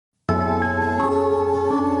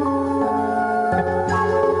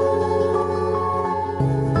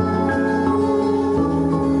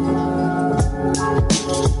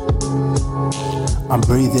I'm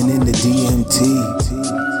breathing in the DMT.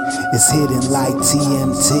 It's hidden like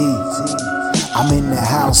TMT. I'm in the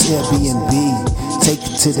house, Airbnb. Take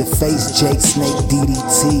it to the face, Jake, Snake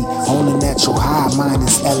DDT. On a natural high, mine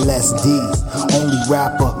is LSD. Only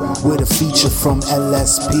rapper with a feature from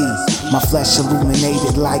LSP. My flesh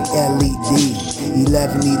illuminated like LED.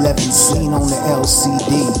 1111 seen on the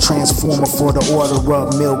LCD. Transformer for the order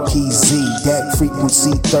of Milky Z. Deck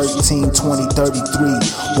frequency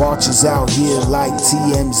 132033. Watchers out here like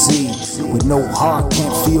TMZ. With no heart,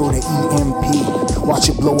 can't feel the EMP. Watch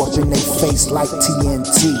it blow up in their face like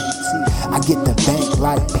TNT. I get the bank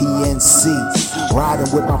like PNC.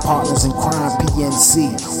 Riding with my partners in crime,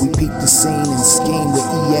 PNC. We peep the scene and scheme with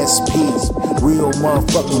ESP. Real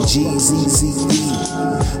motherfucking G's, EZE.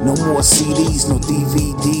 No more CDs, no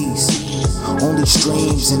DVDs. Only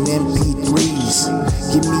streams and MP3s.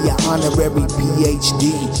 Give me an honorary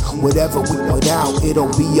PhD. Whatever we put out, it'll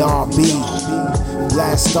be RB.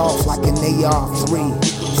 Blast off like an AR-3.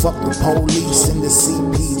 Fuck the police and the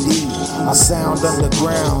CPD. I sound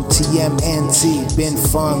underground, TMNT. Been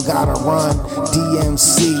fun, gotta run,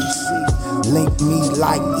 DMC. Link me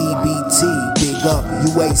like EBT. Big up,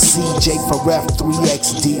 UAC, J for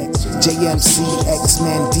F3XD. JMC,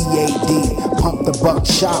 X-Men, DAD. Pump the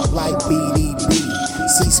buckshot like BDB.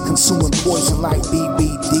 Cease consuming poison like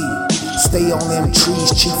BBD. Stay on them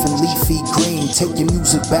trees, chief and leafy green. Take your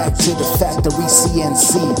music back to the factory,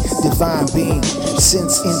 CNC. Divine being,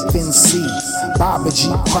 since infancy. Baba G,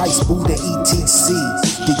 Christ, Buddha, ETC.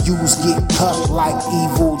 The U's get cut like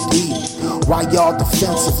Evil D. Why y'all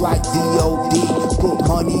defensive like DOD? Put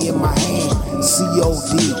money in my hand,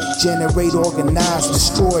 COD. Generate, organize,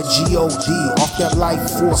 destroy, GOD. Off that life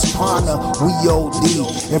force prana, we OD.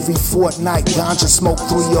 Every fortnight, ganja smoke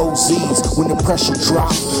 3 OZs. When the pressure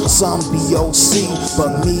drop, some BOC.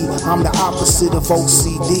 But me, I'm the opposite of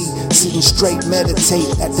OCD. Sitting straight,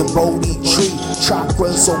 meditate at the Bodhi tree.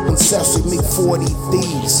 Chakras open sesame, 40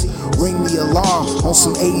 thieves. Ring the alarm on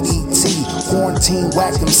some ADT. Quarantine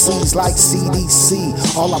whack MCs like CDC.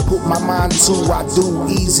 All I put my mind to, I do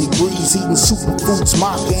easy breeze. Eating superfoods,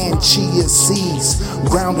 maca and chia seeds.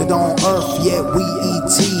 Grounded on earth, yet we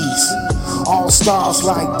ETs. All stars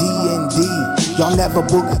like D&D. Y'all never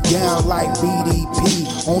book it down like BDP.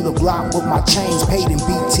 On the block with my chains paid in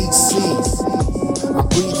BTC. I'm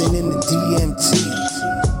breathing in the DMT.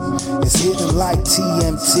 It's hidden like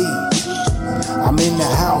TMT. I'm in the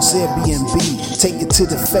house, Airbnb. Take it to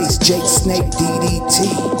the face, Jake, Snake DDT.